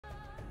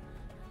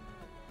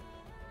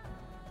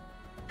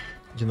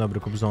Dzień dobry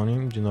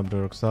Kubzoni, dzień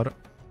dobry Rockstar.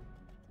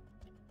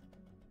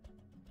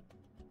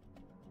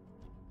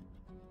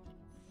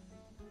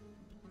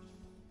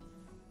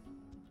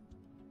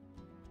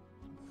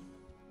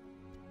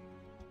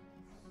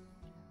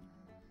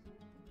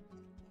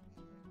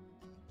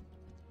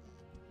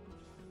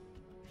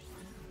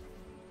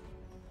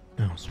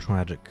 Oh, it's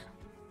tragic.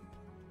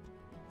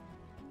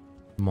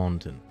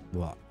 Mountain.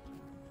 Wow.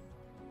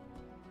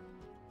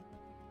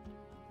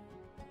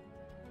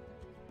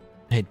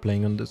 Hate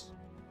playing on this.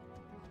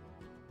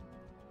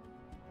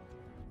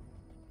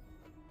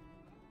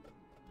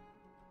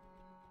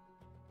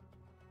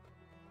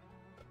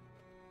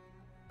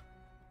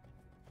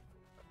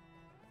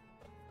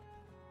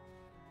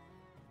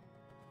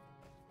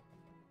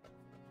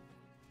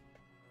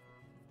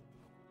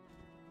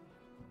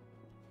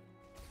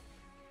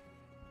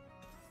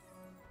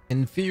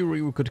 In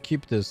theory, we could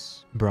keep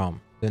this Braum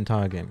the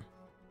entire game.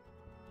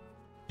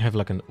 Have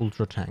like an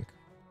ultra tank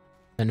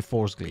and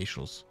force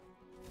glacials.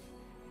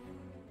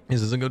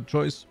 Is this a good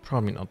choice?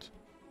 Probably not.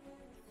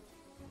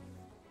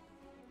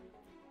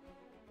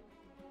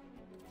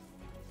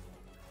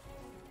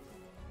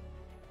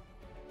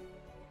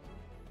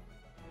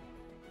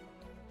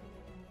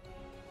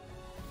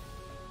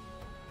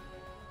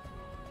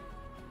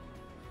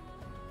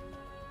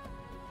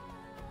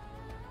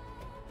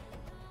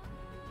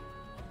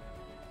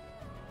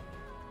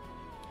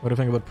 What do you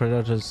think about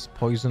Predator's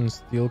Poison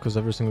Steel? Because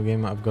every single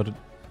game I've got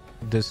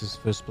this is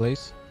first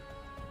place.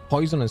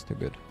 Poison is too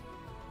good.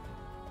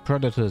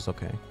 Predator is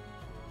okay,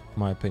 in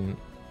my opinion.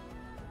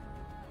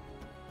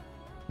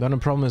 The only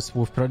problem is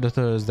with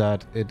Predator is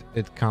that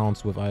it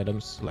counts with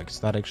items like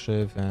Static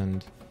Shiv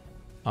and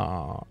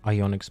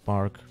Ionic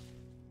Spark,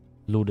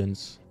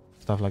 Ludens,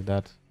 stuff like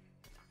that.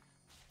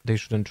 They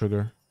shouldn't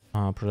trigger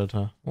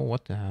Predator. Oh,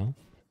 what the hell?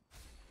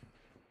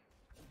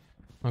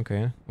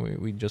 Okay,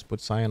 we just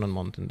put Cyan on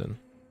Mountain then.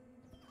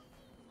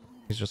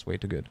 He's just way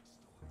too good.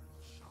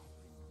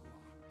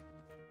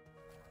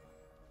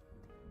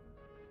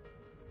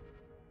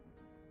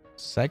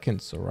 Second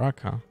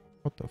Soraka.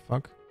 What the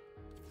fuck?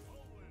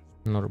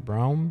 Another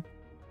Braum.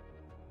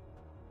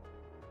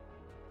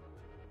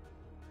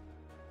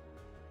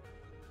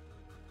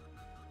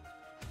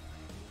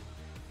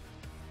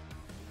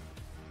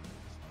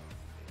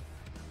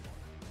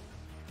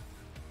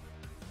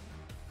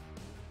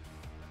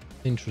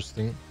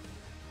 Interesting.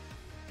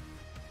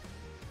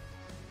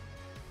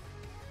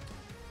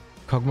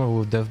 Kog'Maw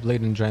with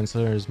Deathblade and Giant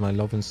Slayer is my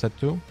love in set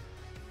 2.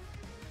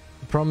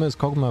 The problem is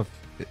Kog'Maw,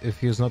 if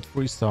he's not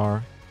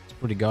 3-star, it's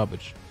pretty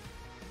garbage.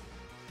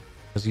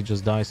 Because he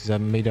just dies, he's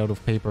made out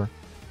of paper.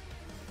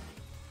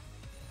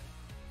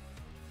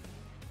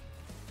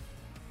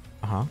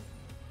 Uh-huh.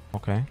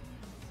 Okay.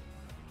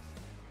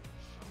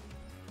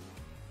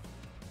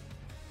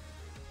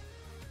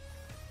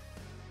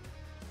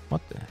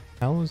 What the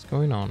hell is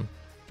going on?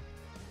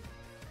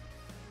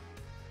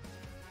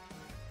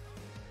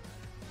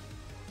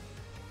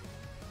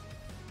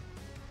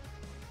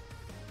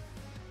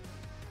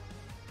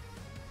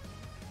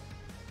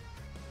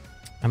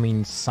 I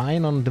mean,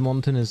 Sign on the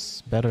Mountain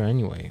is better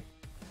anyway.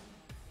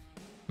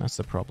 That's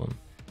the problem.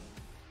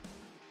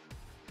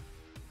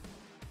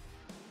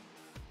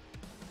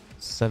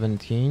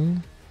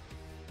 17.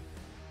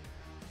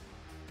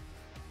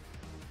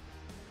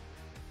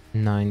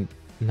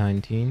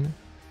 19.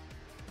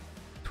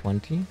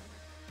 20.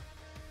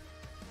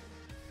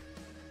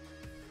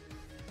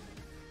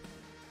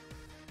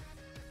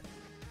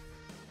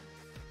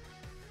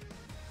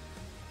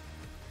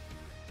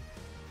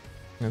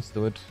 Let's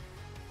do it.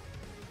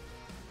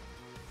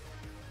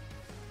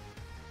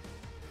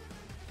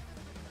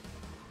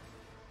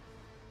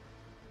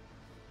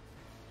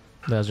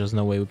 There's just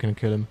no way we can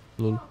kill him.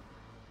 Lol.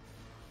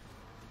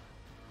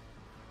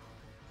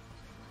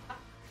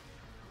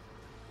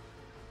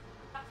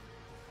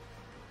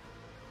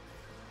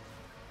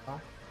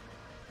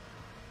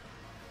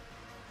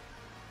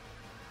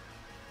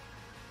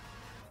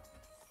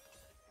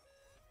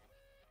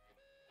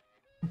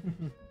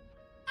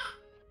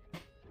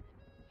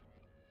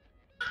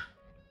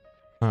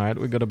 Alright,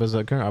 we got a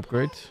Berserker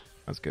upgrade.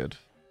 That's good.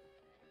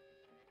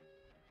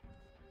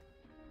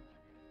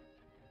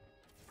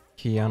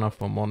 Kiana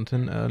for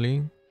Mountain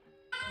early.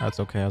 That's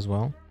okay as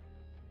well.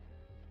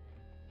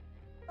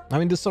 I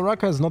mean, the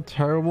Soraka is not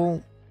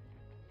terrible,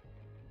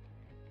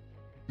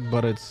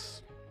 but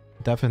it's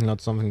definitely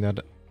not something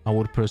that I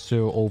would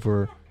pursue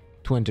over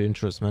 20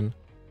 interest, man.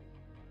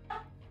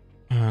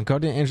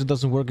 Guardian Angel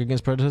doesn't work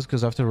against Predators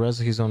because after res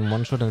he's on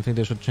one shot, and I think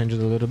they should change it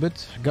a little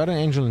bit. Guardian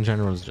Angel in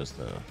general is just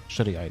a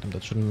shitty item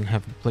that shouldn't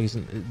have a place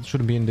in, it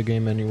shouldn't be in the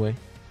game anyway.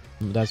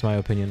 That's my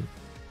opinion.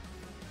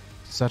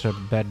 Such a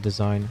bad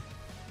design.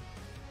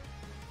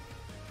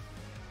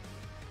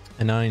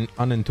 And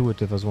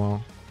unintuitive as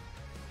well.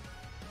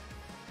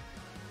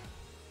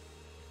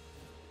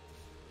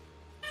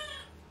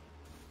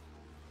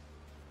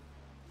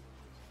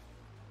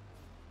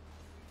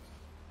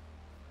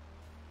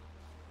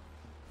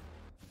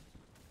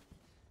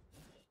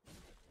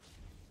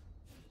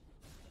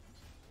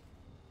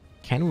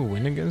 Can we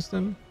win against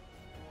them?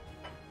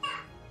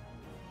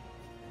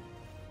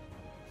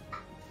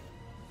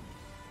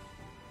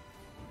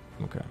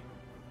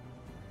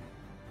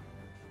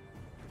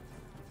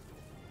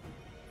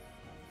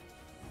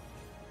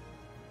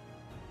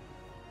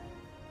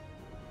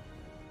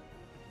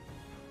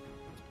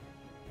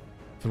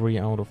 3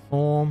 out of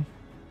 4.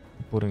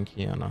 Put in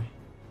Kiana.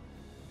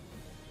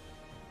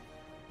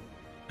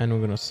 And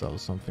we're gonna sell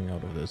something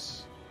out of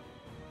this.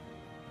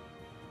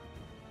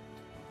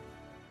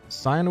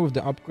 Sign with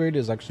the upgrade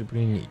is actually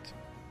pretty neat.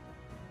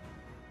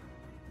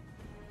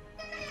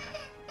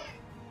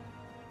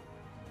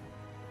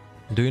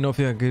 Do you know if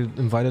you get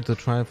invited to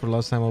try it for the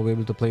last time I'll be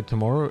able to play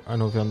tomorrow? I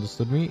know if you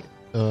understood me.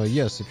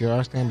 Yes, if you're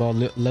asking about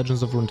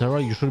Legends of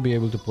Runeterra, you should be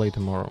able to play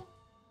tomorrow.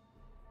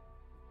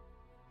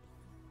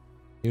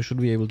 You should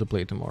be able to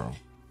play tomorrow.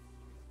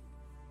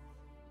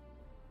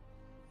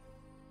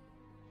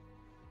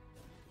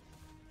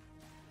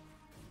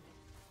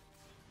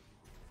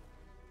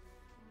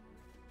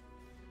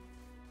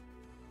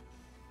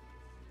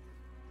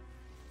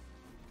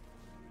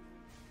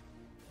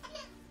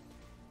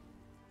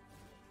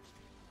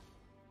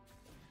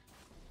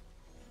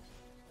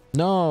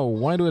 No,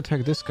 why do I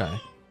attack this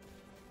guy?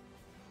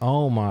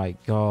 Oh my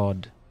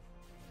god.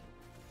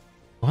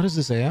 What is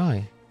this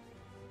AI?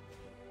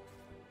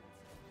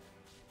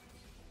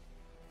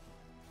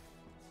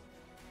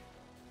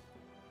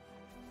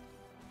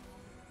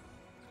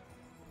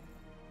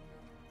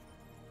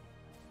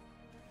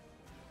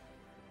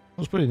 That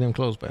was pretty damn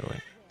close, by the way.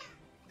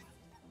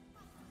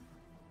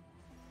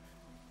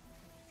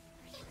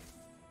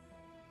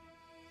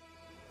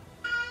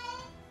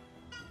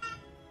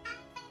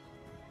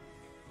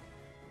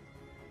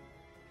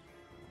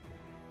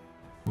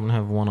 I'm gonna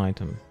have one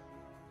item.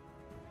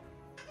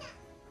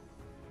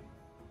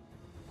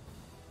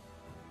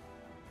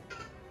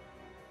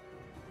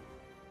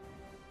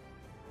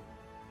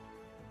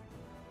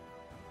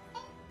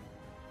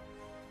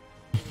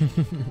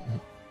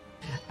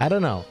 I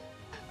don't know.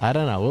 I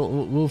don't know.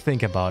 We'll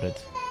think about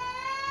it.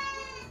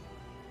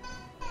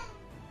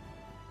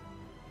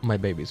 My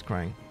baby's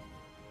crying.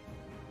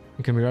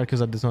 You can be right because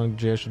that Dishonored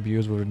GA should be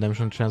used with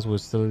redemption chance. We're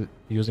still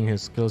using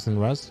his skills in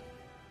Res.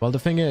 Well, the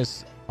thing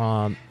is,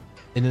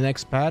 in the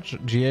next patch,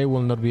 GA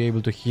will not be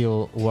able to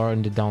heal War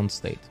in the down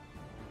state.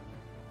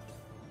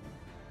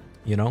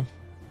 You know?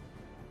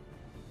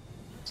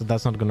 So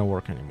that's not gonna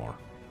work anymore.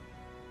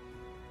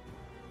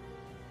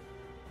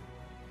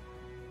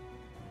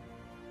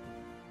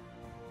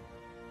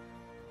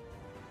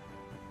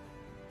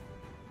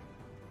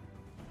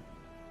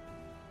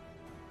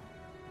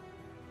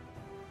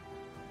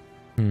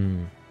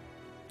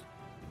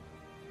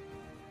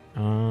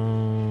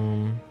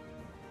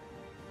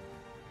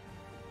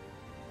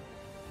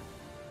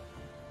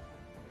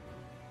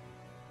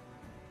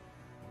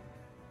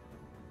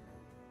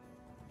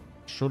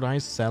 Should I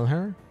sell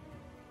her?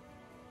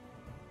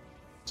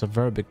 It's a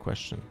very big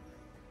question.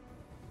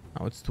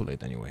 Oh, it's too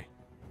late anyway.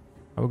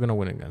 How are we gonna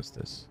win against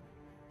this?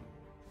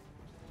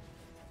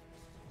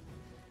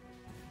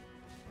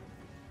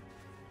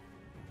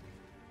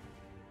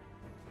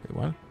 Wait,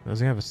 what? Does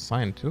he have a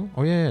sign too?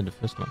 Oh yeah, the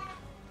first one.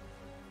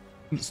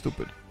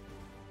 Stupid.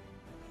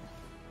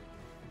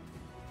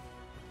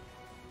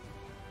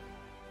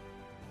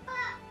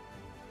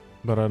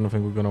 But I don't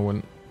think we're gonna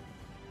win.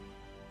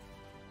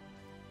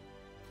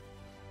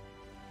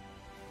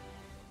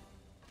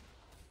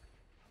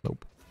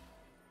 Nope.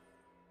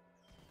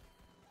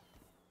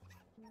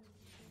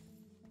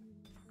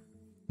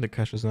 The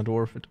cash is not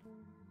worth it.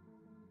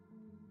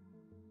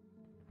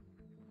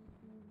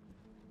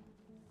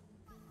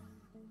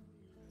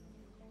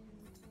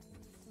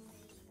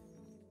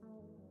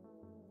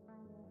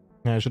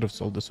 Yeah, I should have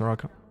sold the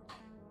Soraka.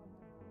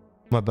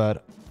 My bad.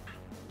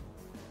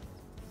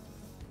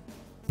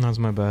 That's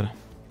my bad.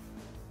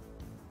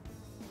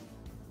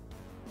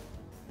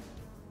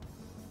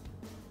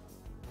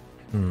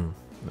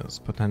 There's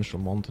potential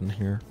mountain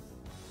here.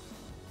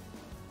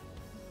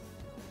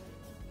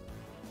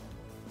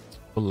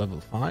 Full level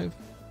 5.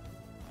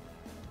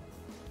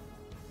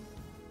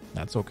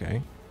 That's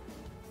okay.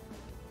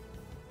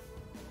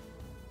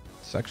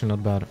 It's actually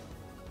not bad.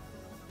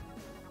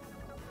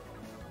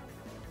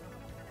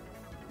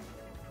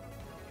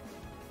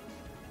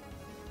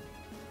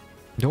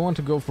 Do you want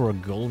to go for a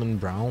golden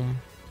Braum?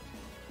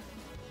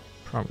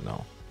 Probably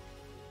no.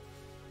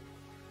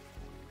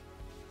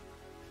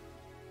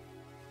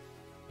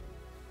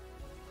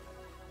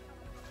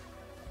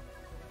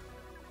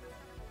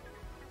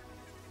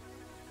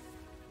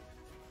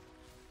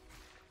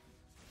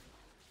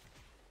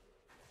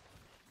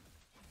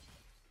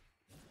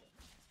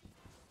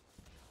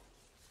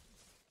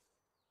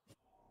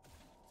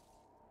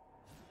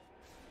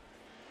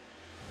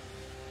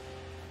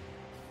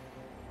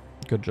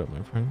 Good job,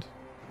 my friend.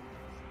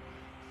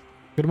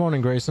 Good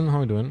morning, Grayson. How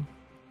are you doing?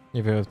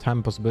 If you have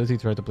time possibility,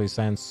 try to play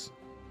Science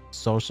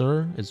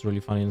Sorcerer. It's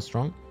really funny and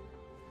strong.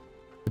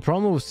 The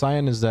problem with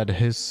Cyan is that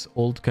his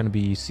ult can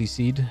be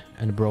CC'd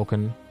and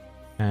broken,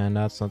 and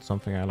that's not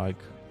something I like.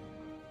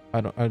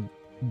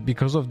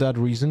 Because of that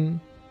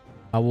reason,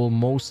 I will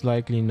most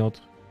likely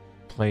not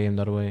play him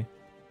that way.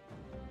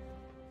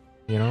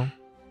 You know?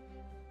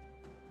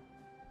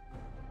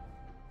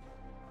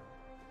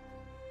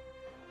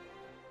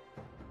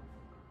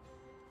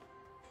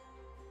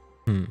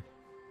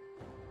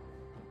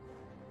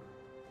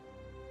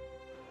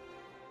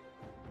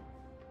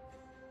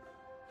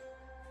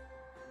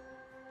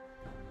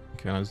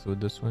 Okay, let's do it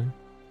this way.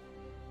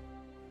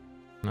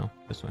 No,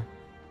 this way.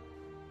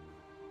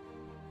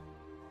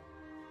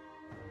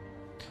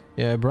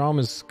 Yeah, Braum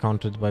is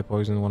countered by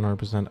poison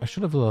 100%. I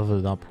should have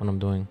leveled up when I'm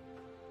doing.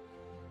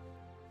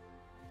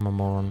 I'm a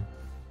moron.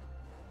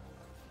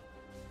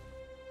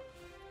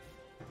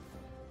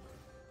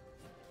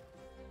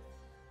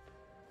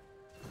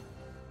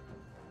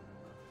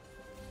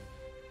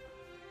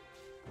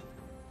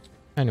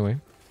 Anyway,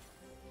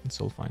 it's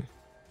all fine.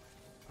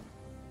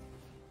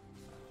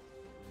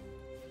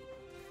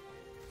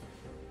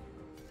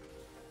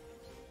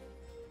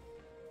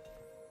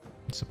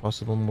 It's a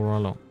possible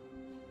Morello.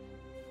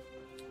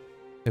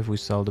 If we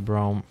sell the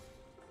Braum.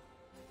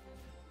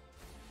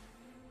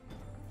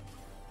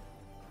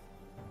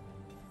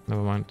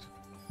 Never mind.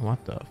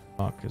 What the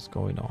fuck is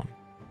going on?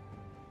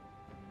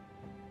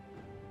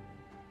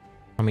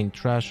 I mean,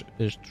 trash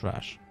is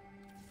trash.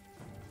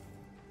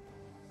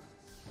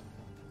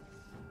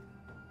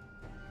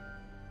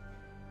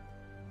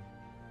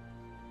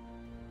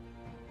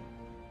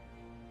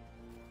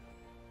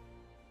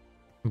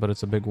 But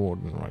it's a big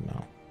warden right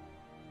now.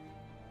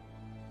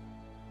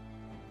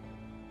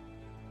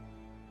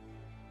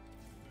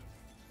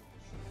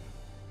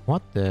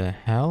 What the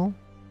hell?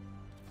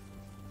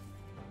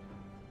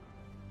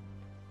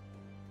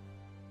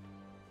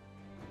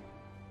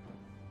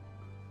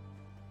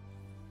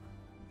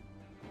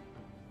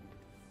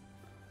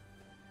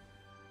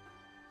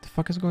 The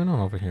fuck is going on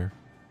over here?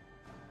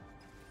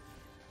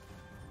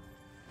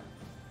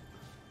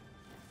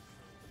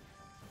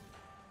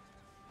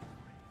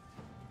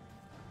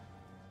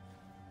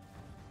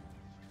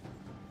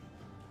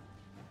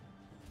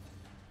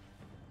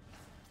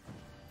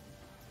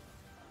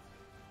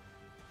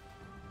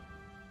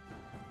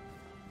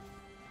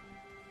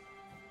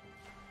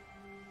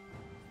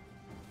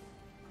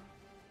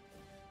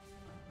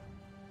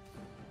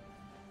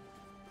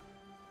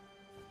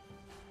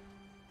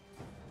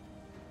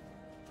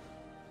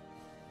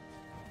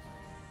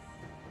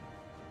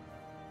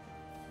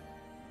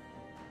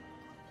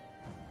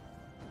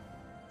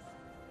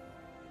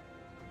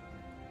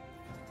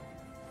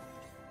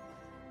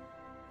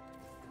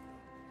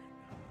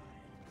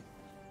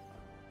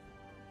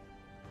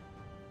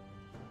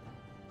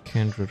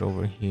 Kindred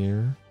over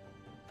here.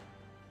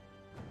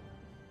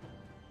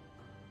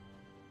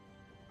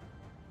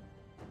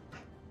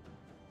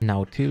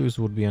 Now Telius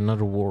would be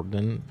another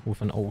warden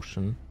with an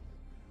ocean.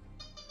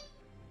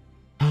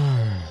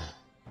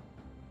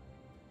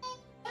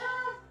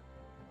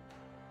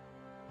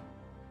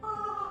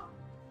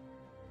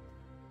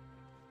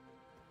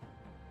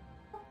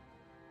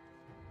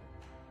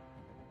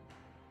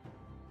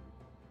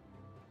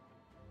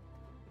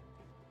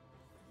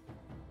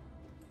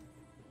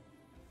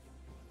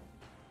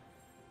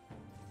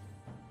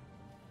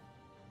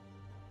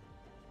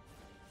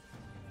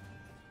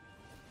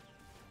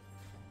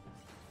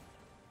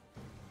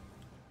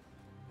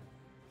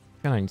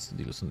 Kinda needs to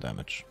deal some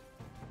damage.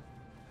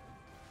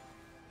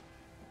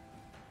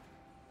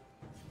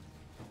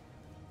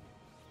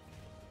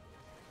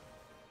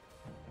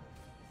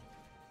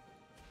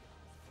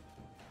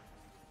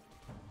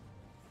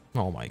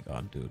 Oh my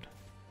god, dude.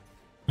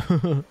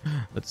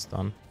 That's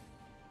done.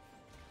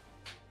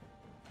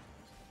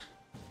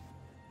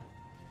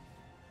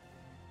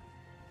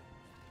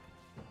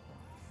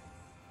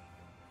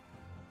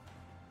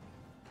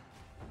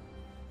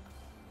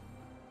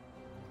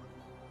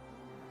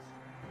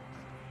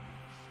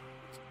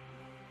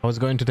 How's it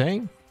going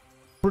today?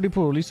 Pretty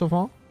poorly so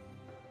far,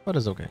 but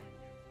it's okay.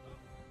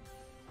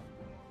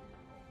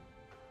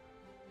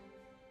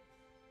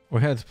 We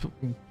had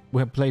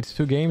played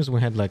 2 games. We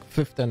had like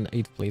 5th and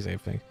 8th place, I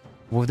think.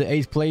 With the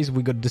 8th place,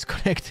 we got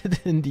disconnected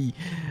in the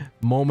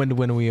moment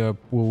when we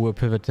were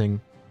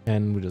pivoting,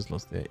 and we just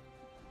lost the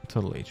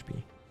total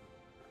HP,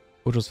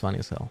 which was funny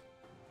as hell.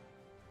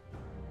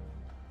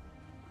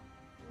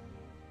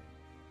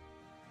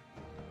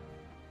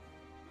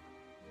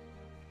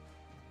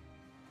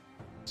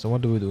 So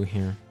what do we do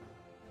here?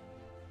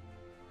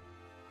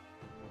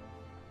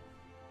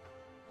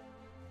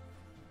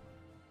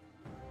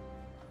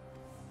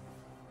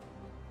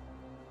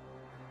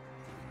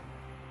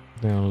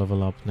 Then I'll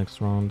level up next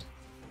round.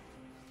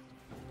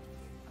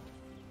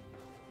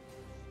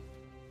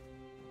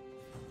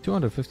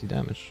 250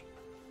 damage.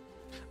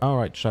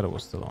 Alright, Shadow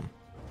was still on.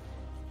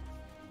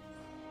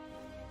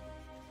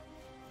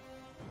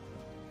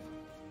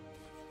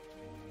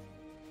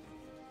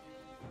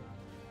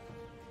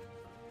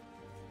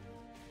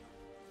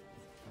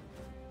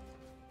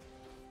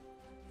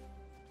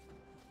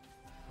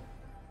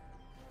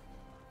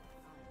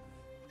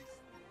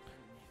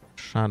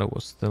 Shadow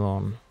was still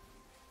on.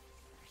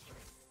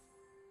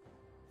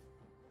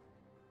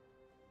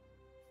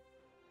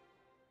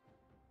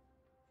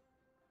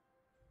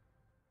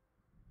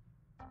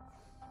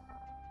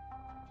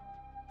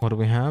 What do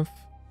we have?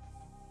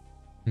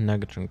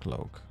 Negatron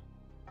Cloak.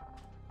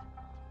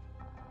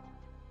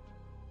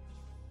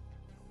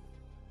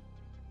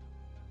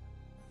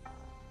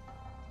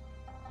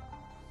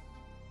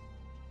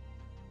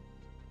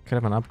 Could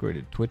have an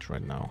upgraded Twitch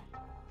right now.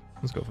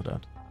 Let's go for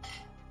that.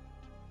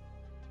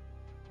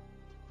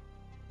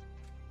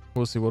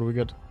 We'll see what we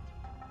get.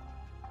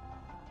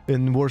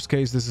 In worst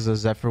case, this is a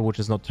Zephyr, which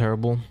is not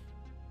terrible.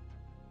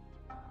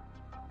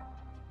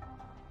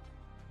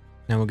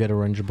 And we'll get a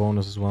Ranger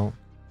bonus as well.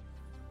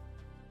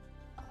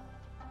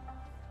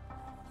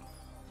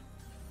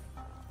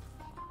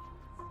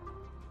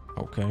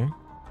 Okay.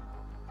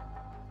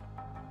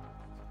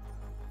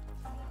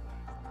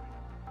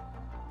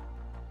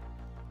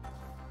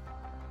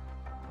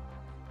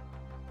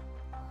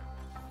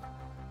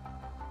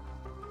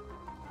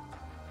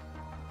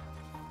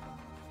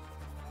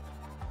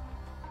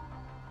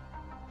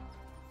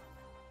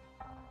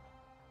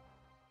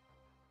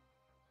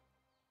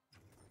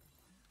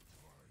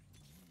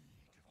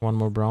 One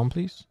more Braum,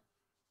 please.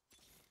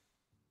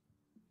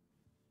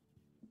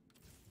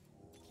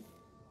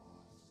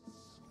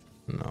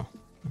 No.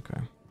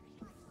 Okay.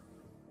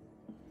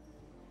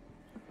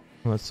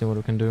 Let's see what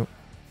we can do.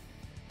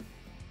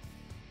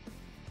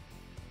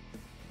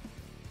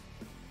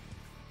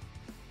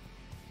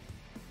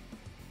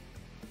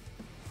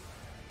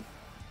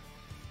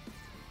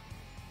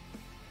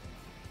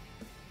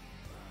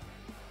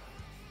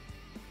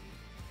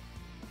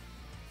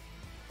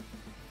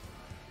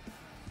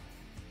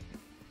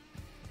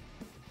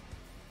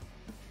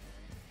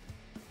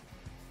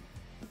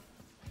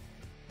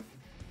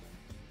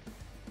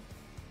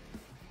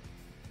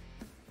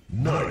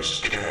 Nice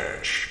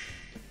catch.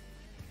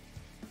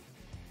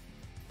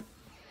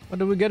 What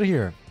do we get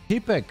here?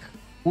 Hipek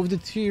with the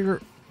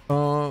tier,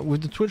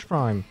 with the Twitch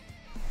Prime.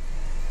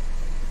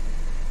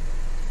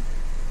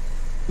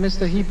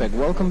 Mr. Hipek,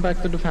 welcome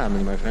back to the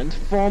family, my friend.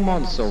 4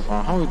 months so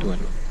far. How are you doing?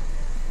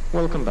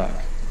 Welcome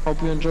back.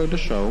 Hope you enjoyed the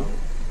show.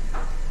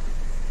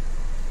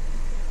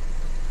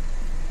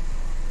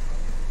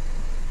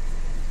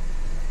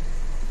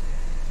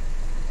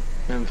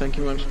 And thank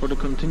you very much for the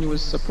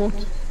continuous support.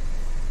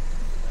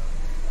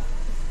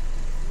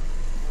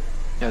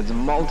 Yeah, it's a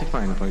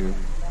multi-fine for you,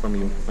 from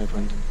you, my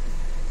friend.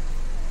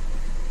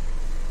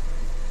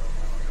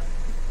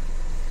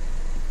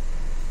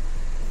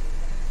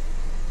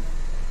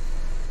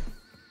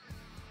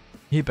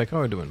 Hipek,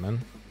 how are you doing,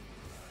 man?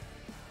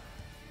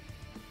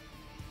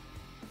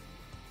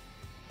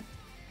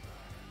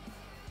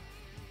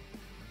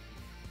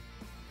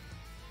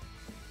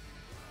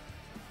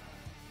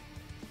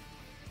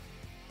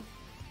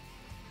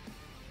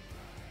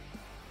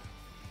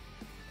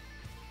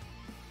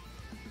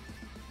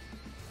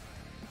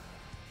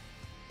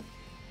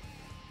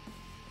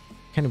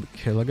 Can we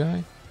kill a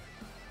guy?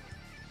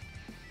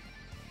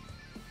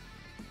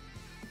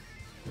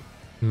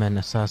 Man,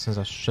 assassins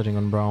are shitting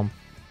on Braum.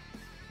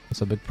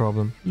 That's a big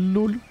problem.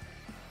 Lol.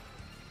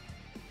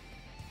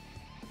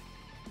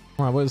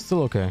 Alright, but it's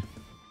still okay.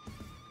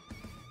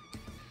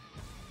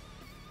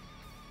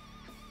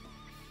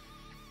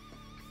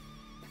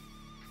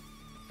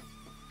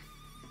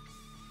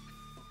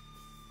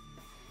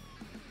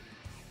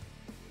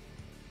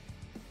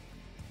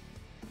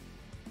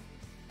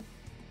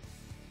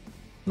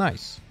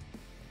 Nice.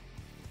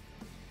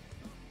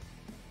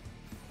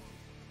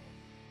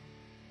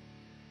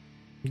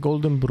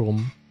 Golden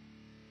Braum.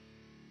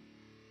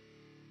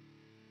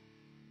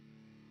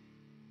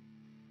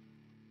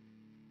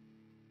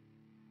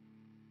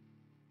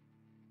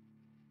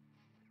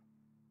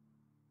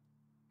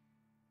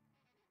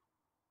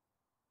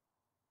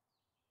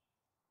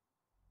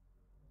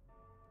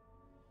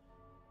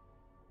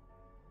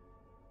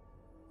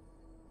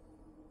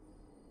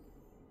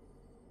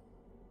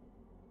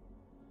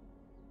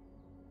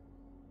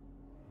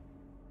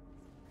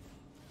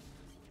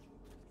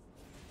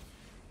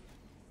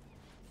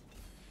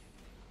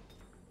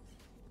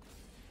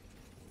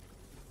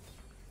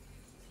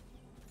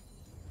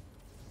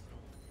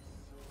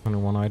 Only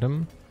one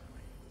item.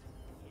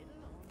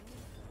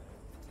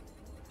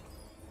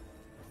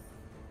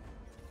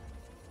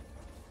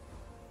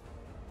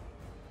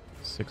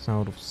 Six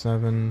out of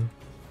 7.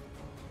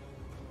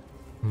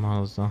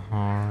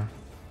 Malzahar.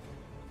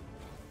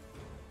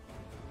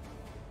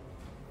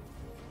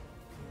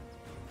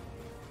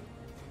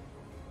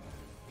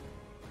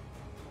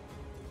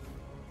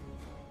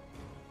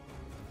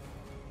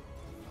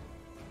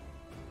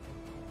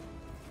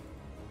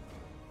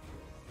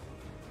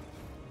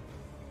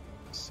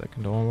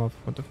 Second Olaf,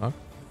 what the fuck?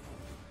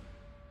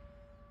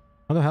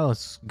 What the hell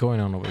is going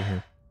on over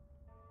here?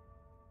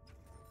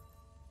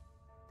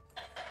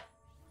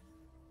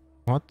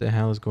 What the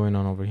hell is going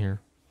on over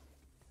here?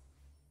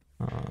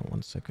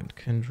 1 second,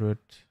 Kindred.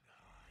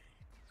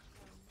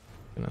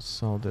 Gonna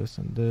sell this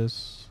and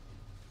this.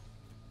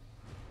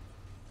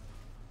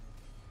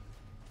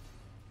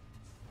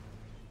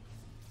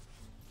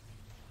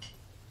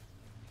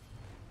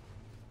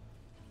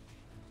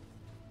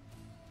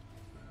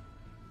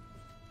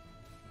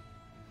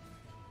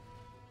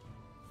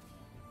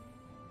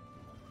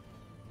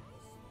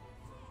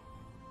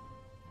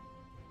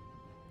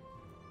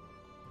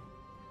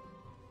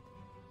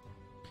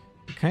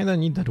 Kinda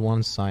need that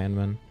one Scion,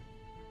 man.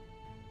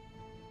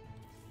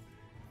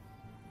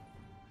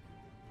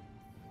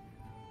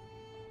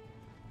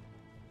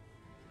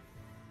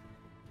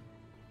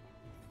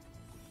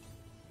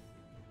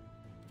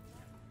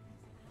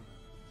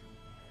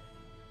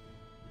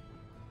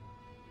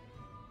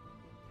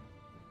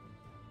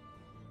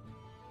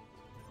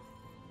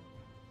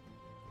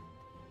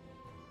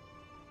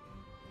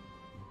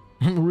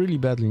 Really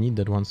badly need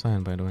that one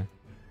sign, by the way.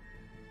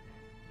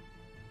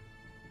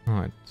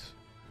 Alright.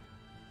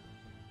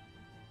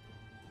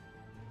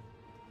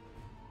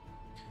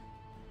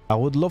 I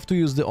would love to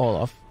use the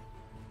Olaf,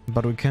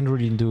 but we can't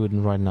really do it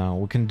right now.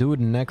 We can do it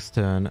next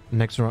turn,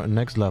 next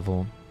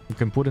level. We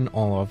can put in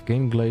Olaf,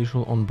 gain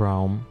Glacial on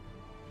Braum,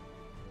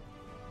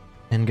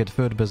 and get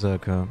third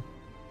Berserker.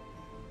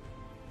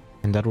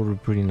 And that would be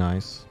pretty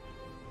nice.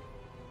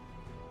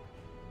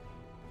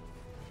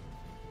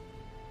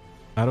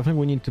 I don't think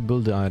we need to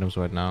build the items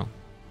right now.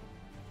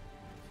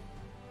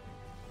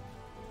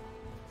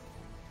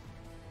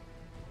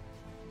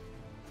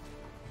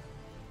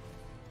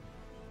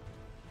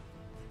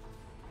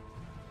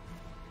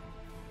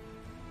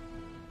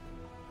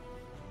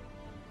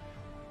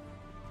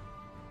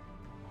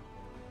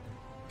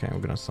 Okay,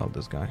 we're gonna sell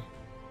this guy.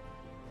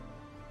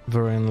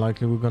 Very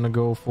unlikely we're gonna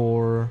go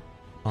for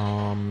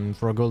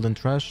a golden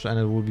trash, and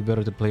it would be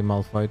better to play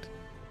Malphite.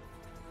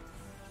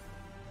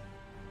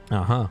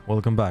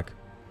 Welcome back.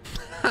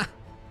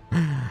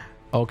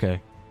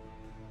 Okay.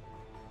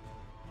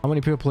 How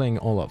many people playing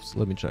Olafs?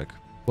 Let me check.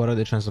 What are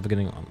the chances of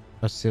getting on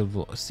a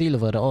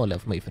silver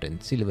Olaf, my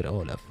friend? Silver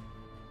Olaf.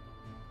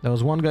 There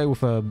was one guy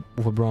with a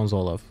bronze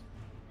Olaf.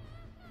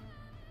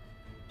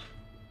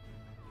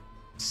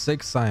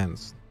 6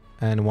 science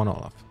and 1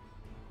 Olaf.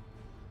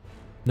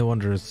 No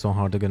wonder it's so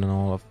hard to get an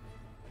Olaf.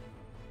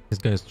 This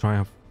guy is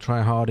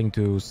try harding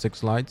to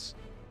 6 lights.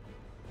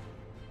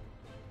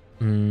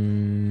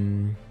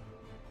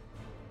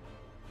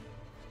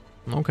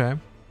 Okay,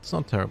 it's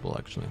not terrible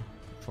actually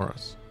for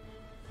us.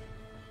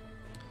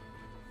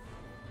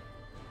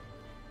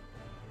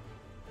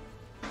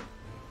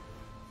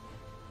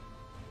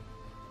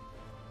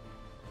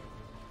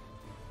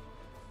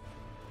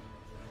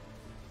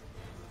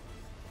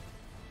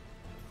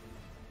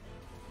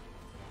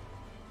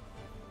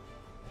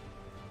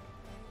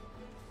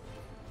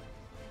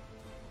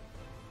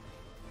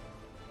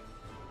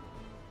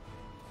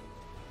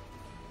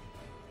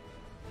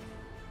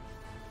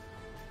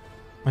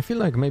 I feel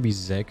like maybe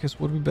Zekis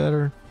would be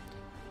better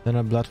than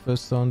a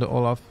Bloodfist on the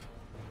Olaf.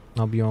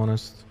 I'll be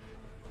honest.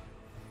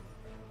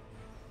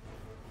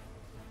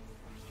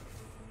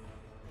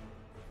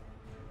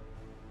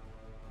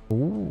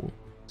 Ooh,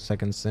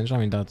 second cinch. I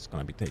mean, that's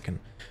gonna be taken.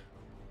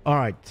 All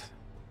right.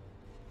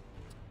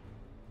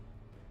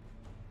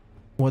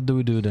 What do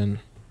we do then?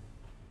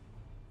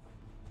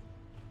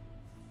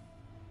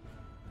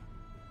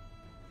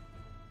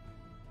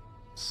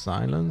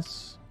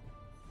 Silence.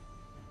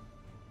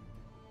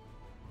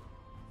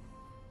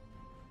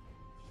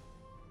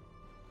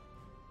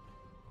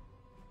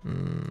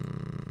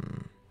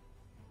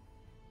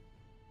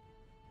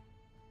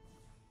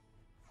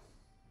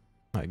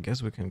 I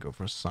guess we can go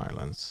for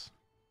silence.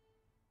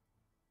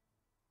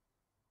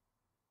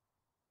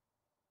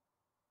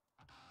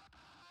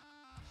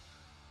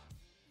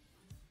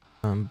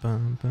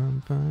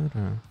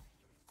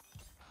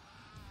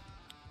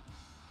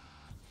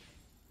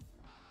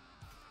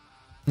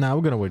 Now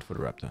we're gonna wait for the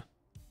Raptor.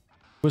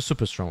 We're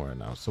super strong right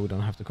now, so we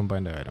don't have to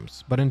combine the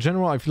items. But in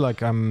general, I feel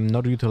like I'm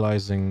not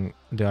utilizing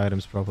the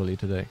items properly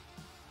today.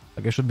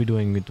 Like I should be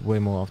doing it way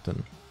more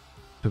often,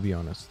 to be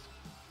honest.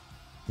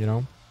 You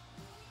know?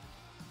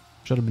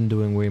 Should have been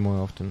doing way more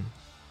often.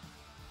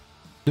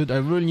 Dude, I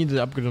really need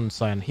to upgrade on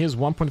Cyan. He has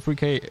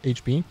 1.3k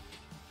HP,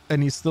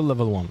 and he's still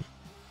level 1.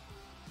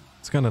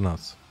 It's kinda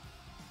nuts.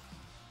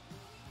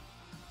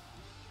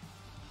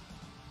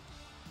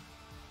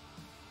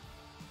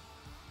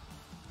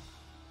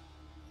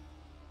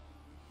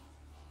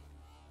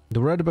 The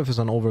red buff is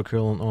on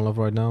overkill on Olaf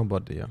right now,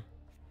 but yeah.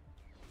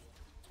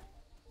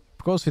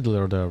 Of course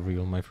Fiddler, they're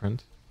real, my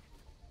friend.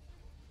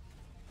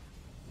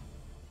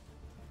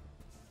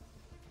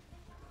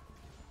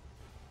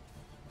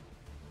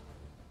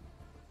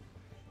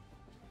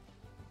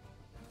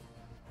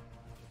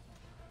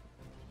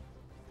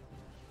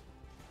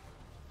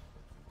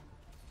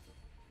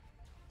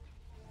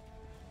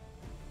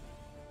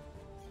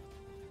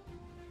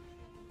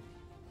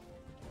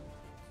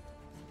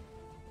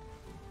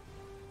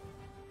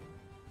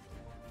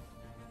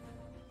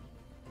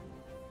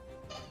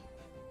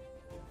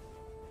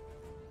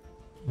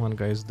 One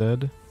guy is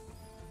dead.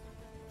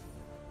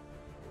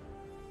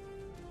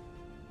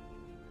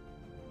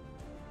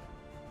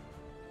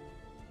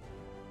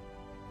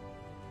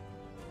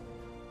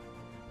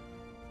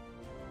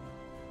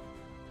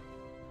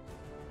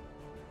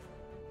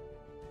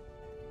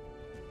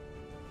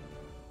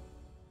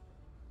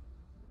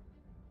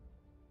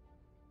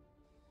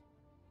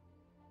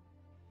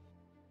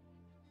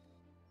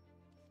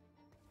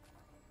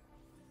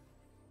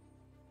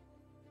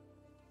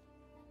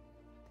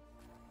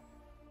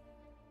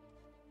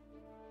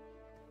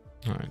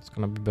 Alright, it's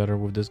gonna be better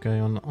with this guy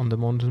on the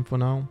mountain for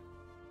now.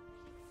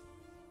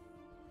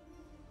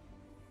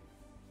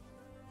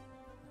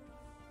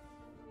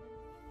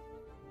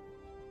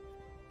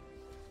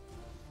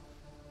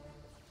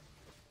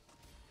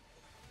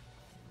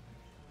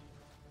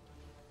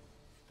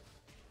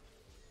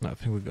 I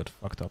think we got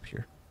fucked up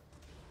here.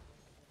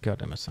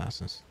 Goddamn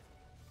assassins.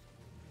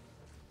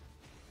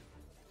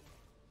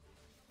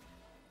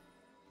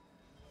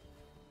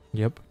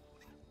 Yep.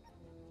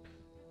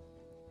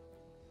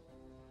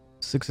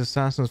 6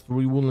 assassins,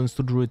 3 woodlands,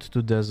 2 druids,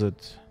 2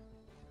 desert.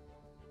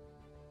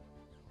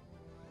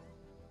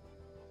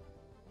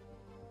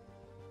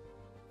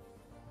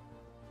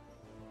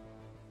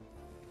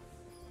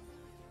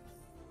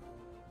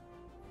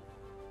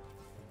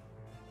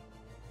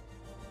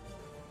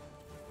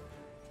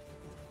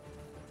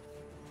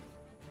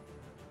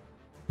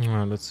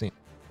 Let's see.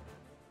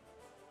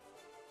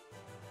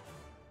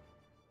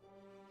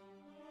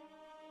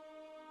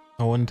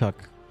 O, oni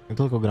tak. Ja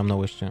tylko gram na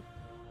łyżcie.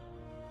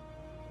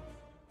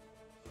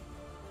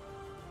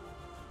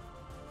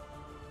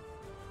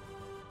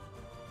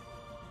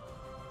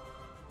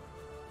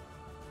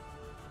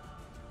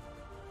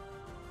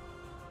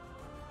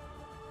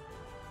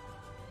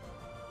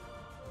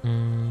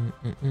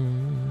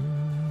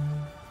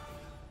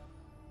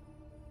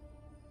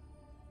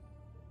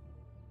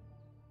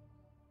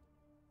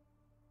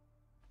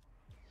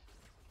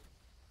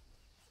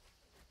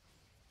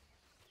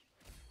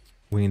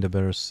 We need a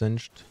better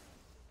singed.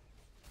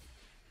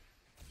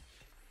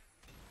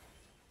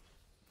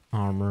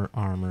 Armor,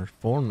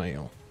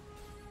 Thornmail.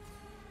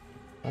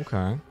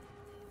 Okay.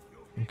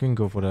 You can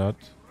go for that.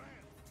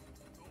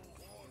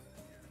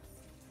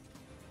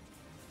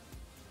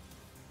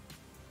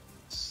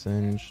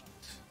 Singed.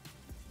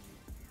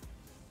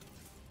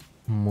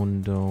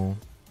 Mundo.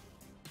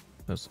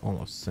 That's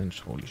all of singed,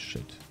 holy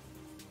shit.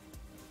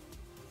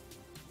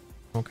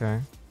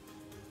 Okay.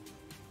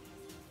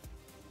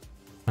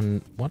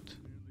 And what?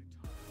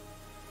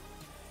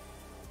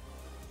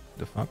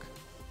 The fuck?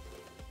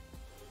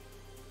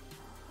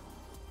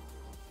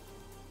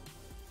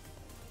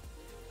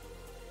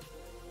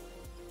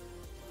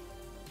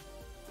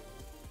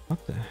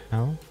 What the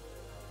hell?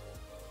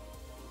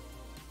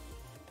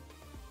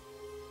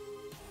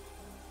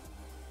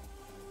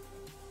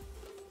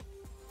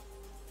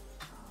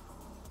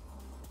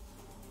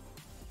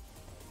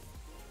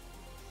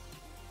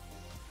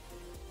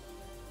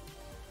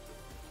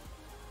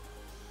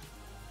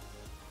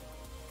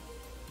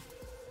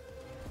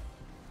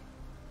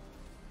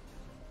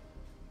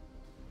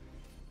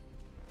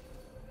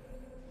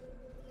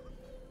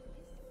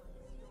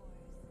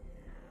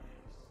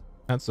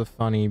 That's a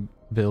funny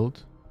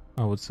build,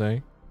 I would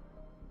say.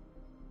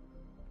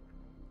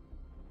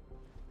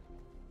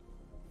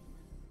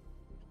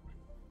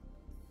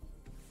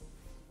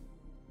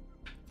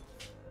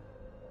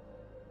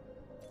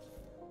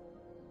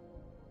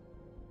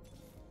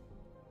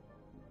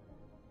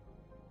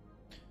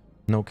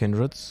 No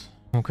kindreds.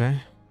 Okay.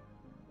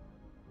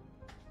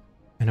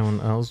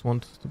 Anyone else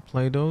want to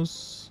play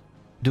those?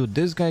 Dude,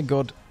 this guy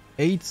got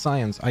 8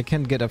 science. I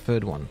can't get a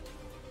third one.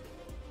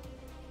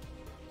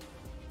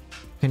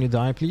 Can you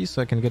die, please,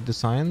 so I can get the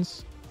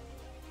science?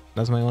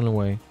 That's my only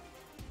way.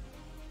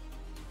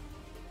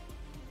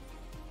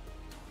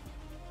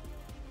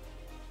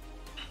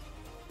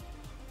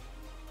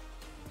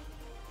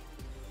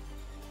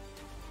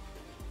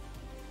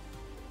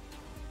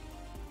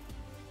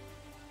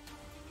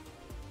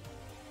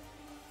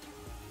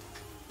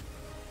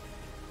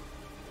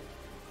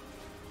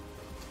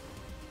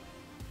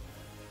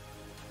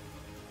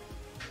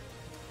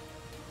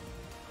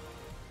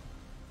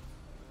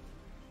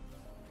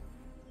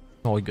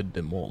 Oh, he got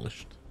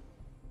demolished.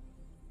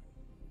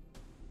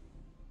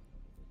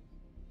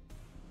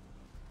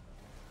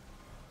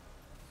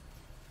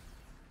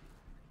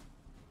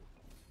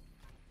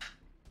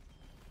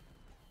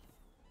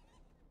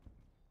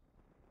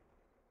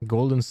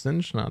 Golden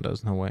Singe? No,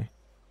 there's no way.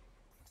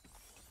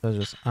 There's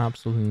just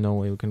absolutely no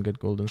way we can get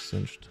Golden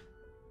Singed.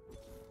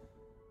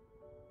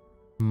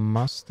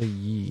 Master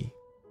Yi.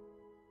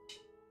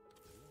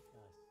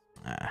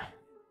 Ah.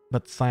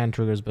 But Cyan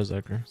triggers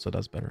Berserker, so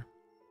that's better.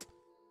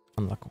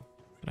 Unlucky.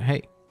 But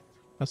hey,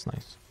 that's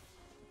nice.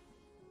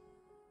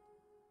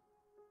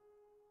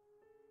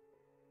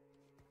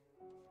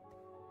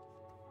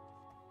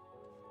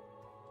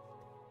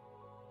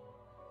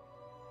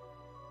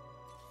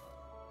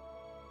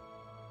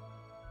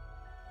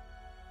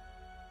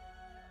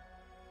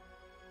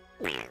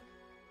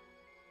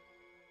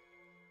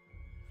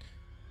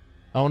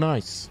 Oh,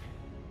 nice.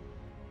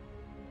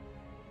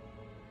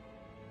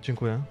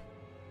 Dziękuję.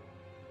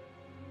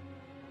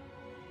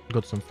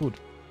 Got some food.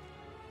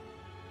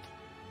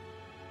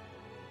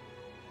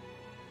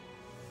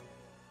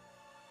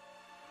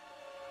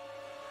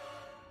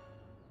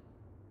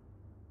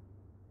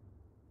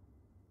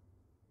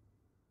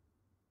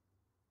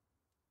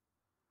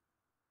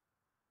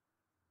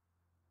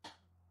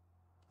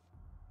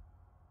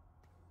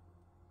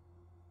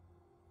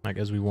 I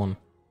guess we won.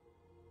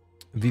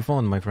 We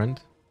won, my friend.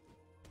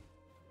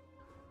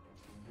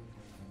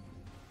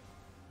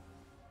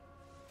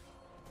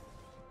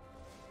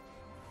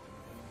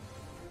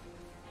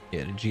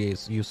 Yeah, the GA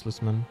is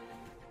useless, man.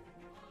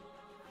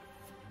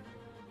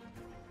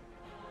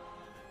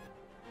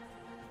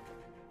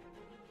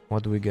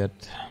 What do we get?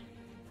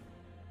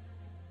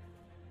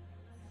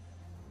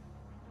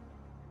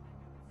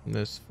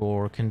 This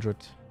for Kindred.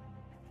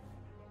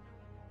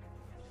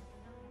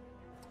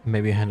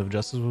 Maybe Hand of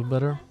Justice was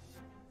better.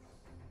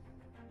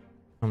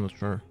 I'm not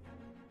sure.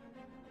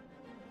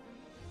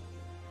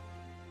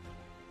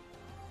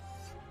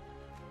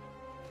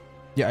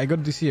 Yeah, I got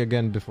DC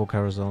again before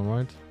Carousel,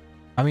 right?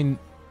 I mean,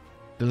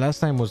 the last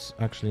time was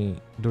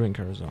actually during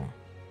Carousel.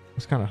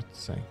 It's kind of hard to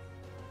say.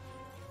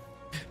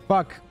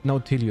 Fuck! No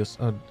Telios.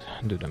 Oh,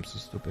 dude, I'm so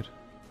stupid.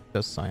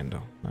 Just sign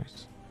though.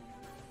 Nice.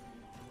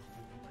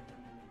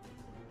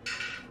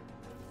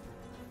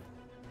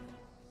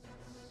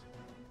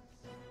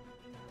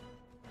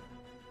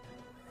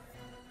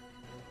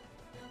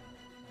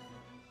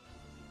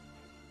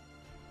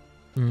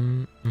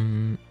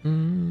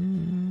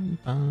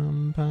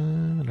 Bam,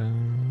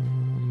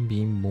 ba-dum,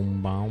 beam,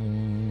 boom,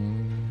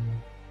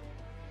 boom.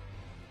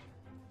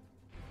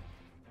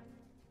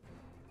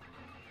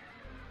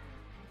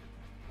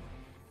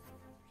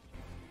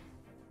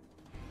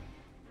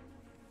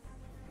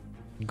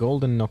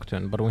 Golden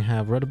Nocturne, but we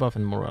have Red Buff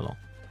and Morello.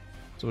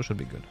 So it should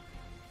be good.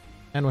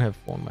 And we have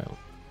Thornmail.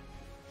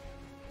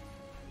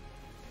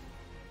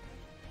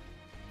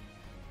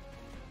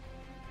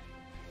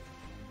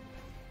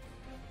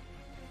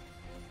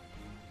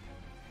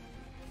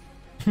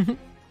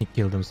 He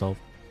killed himself.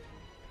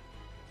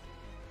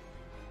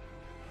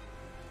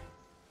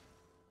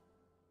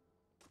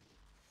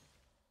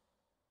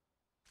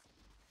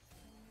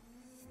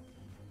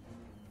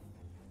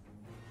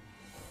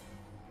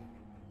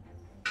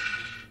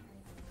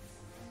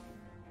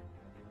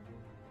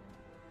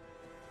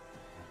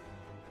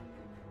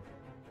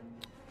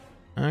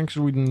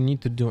 Actually, we don't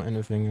need to do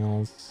anything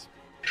else.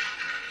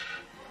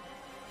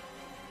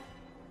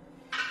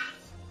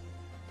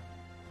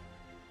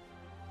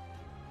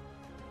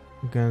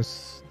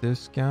 Against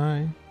this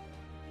guy,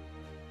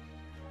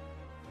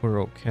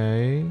 we're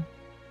okay.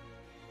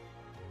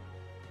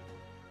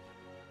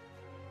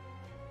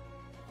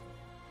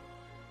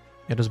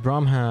 Yeah, this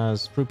Braum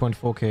has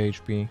 3.4k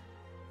HP.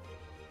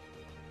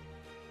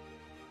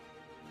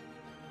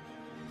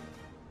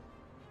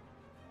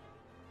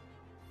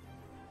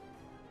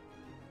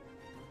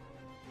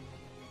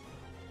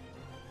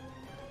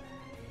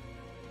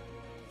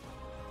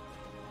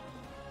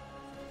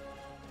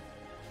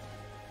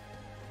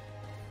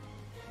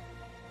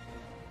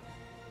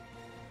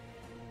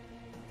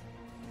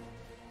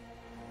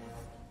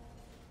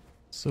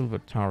 Silver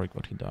Tariq,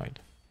 but he died.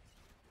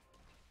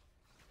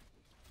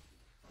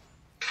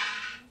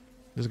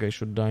 This guy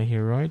should die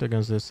here, right?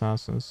 Against the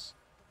assassins.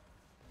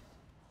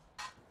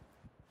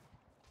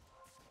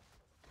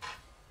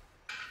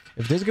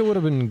 If this guy would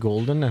have been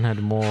golden and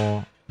had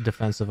more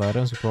defensive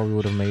items, he probably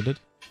would have made it.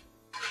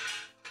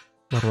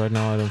 But right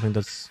now, I don't think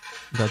that's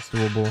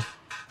doable.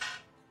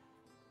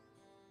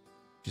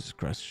 Jesus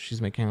Christ,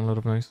 she's making a lot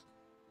of noise.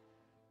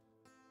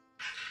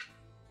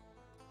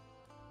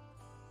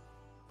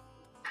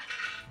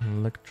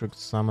 Electric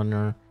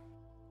Summoner.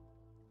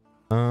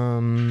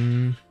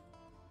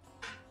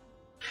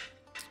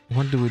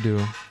 What do we do?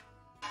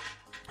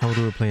 How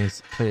do we play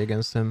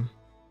against him?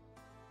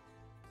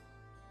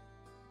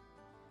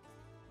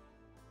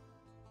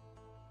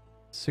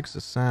 Six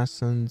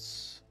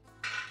assassins.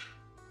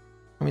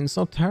 I mean, it's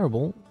not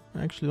terrible.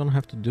 I actually don't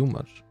have to do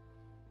much.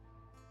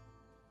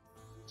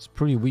 It's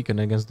pretty weak, and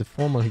against the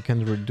Thornmail he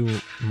can't really do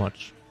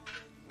much.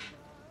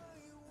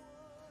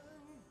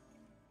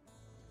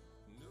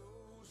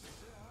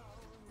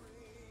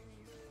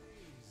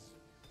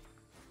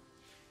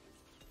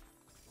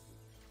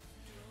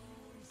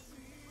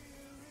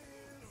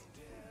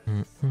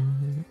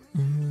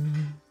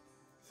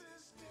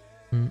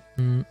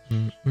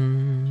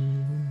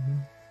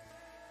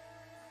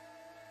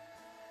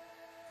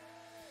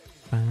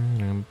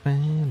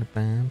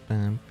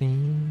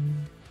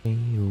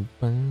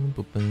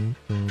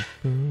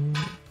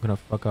 Gonna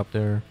fuck up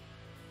their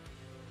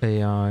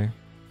AI.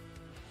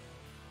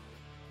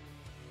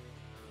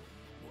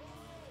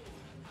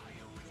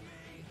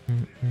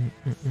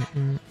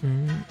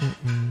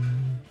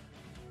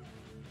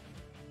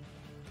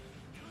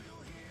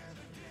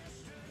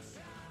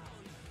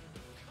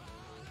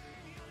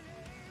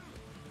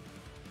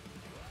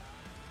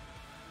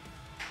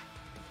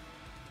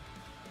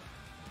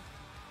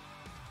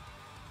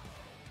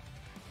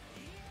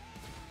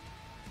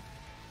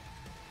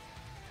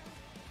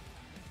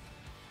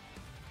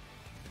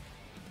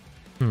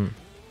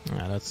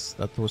 Yeah,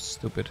 that was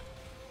stupid.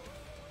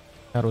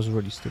 That was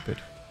really stupid.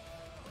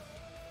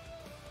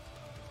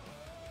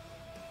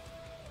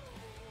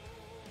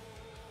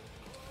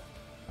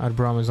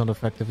 Braum is not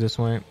effective this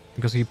way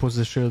because he puts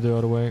the shield the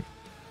other way.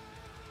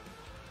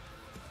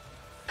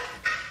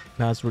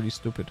 That's really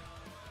stupid.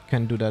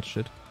 Can't do that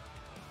shit.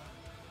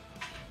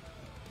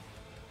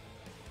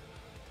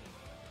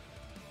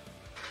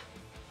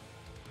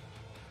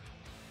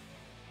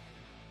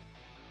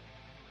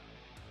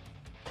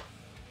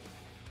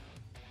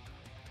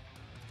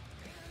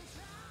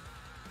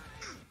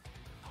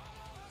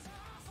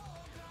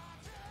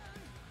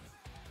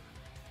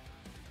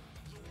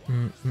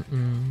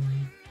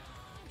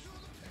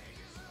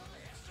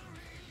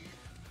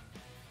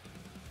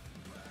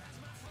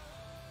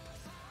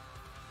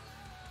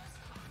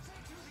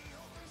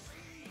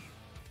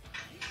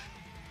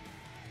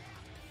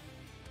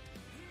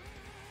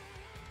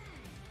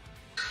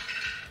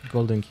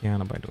 Golden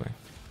Kiana, by the way.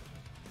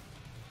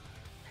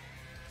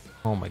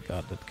 Oh my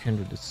god, that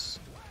Kindred is...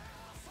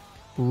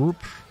 Whoop.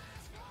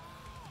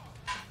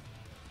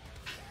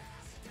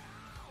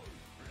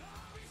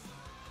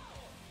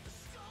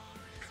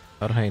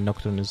 But hey,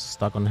 Nocturne is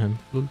stuck on him.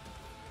 Lul.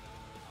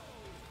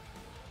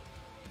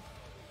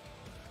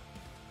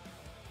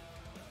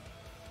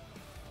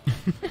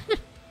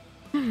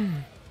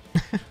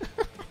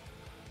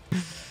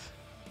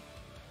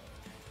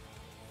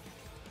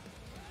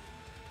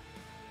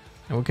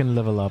 And we can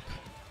level up.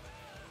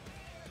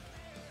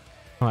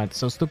 Alright,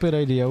 so stupid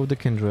idea with the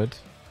Kindred.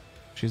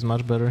 She's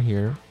much better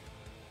here.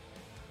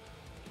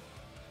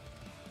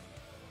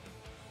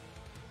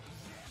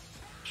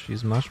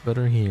 She's much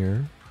better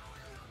here.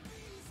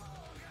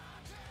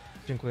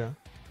 Dziękuję.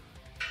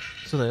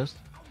 Co to jest?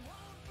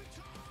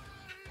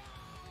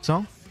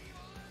 Co?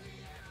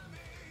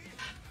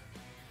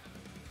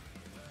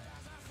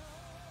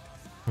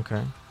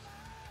 Okay.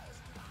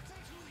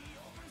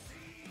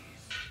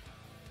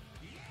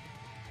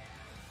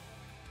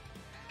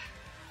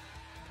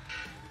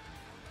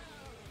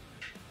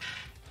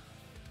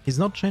 He's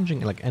not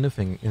changing like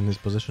anything in his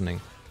positioning,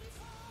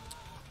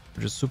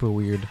 which is super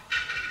weird.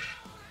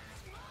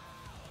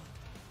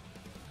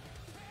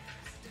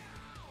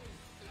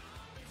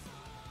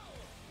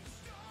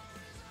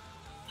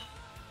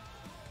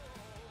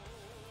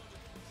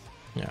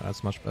 Yeah,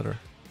 that's much better.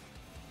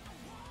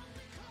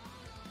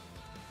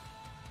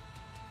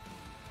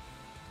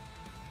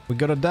 We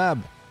got a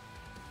dab.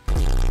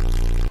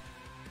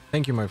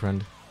 Thank you, my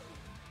friend.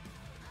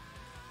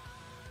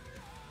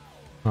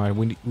 Alright,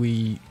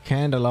 we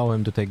can't allow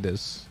him to take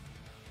this.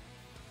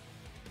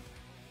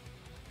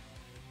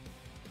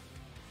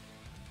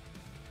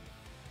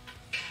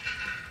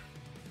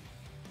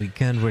 We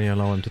can't really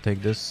allow him to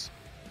take this.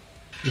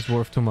 It's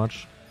worth too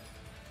much.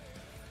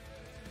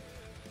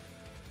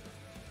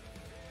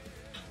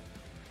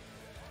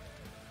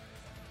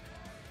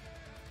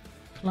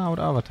 Cloud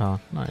Avatar,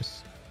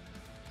 nice.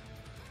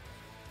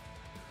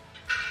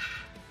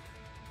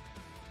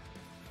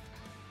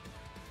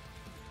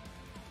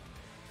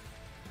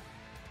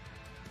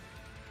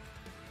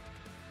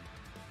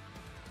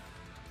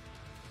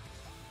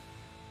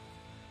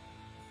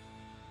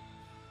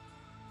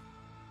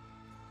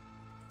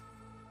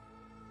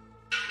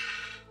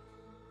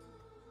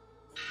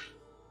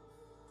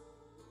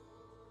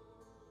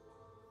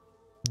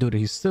 Dude,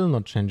 he's still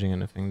not changing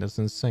anything. That's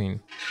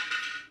insane.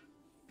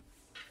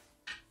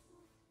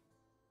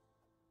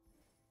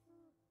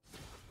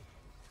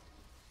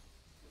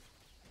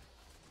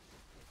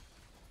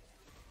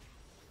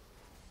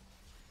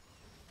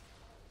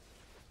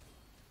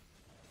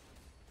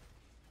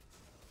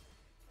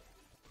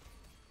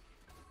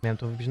 Miałem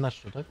to wybić na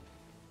szczur, tak?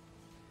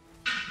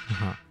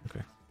 Aha,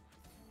 okej.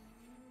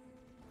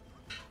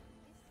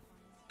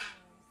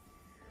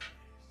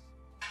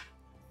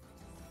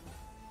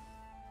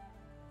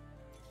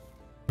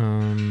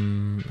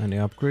 Any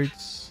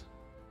upgrades?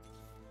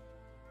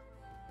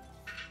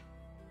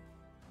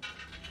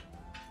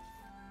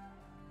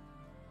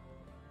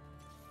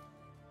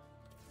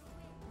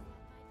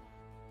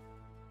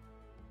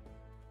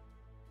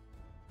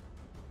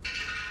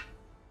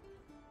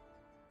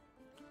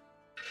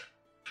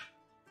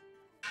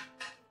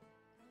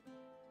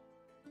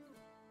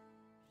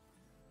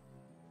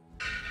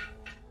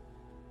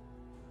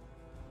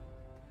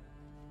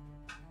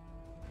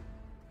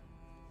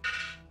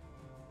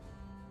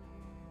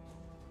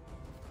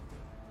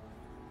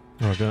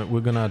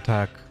 We're gonna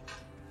attack.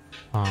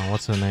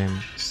 What's her name?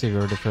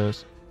 Sigurd the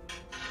First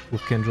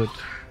with Kindred.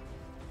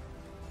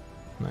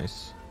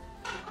 Nice.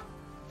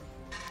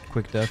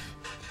 Quick death.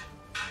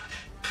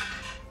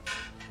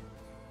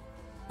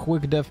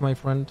 Quick death, my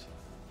friend.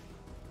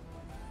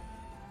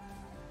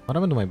 What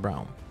happened to my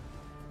Braum?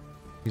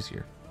 He's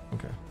here.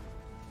 Okay.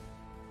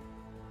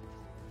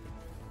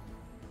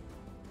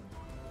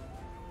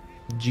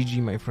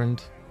 GG, my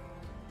friend.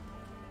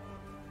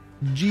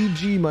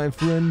 GG, my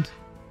friend.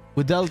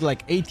 We dealt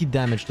like 80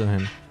 damage to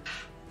him,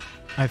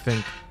 I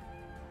think.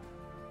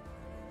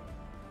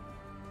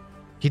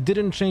 He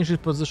didn't change his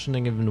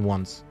positioning even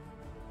once.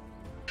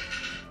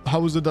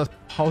 How is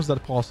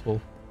that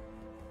possible?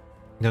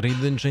 That he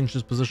didn't change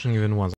his positioning even once?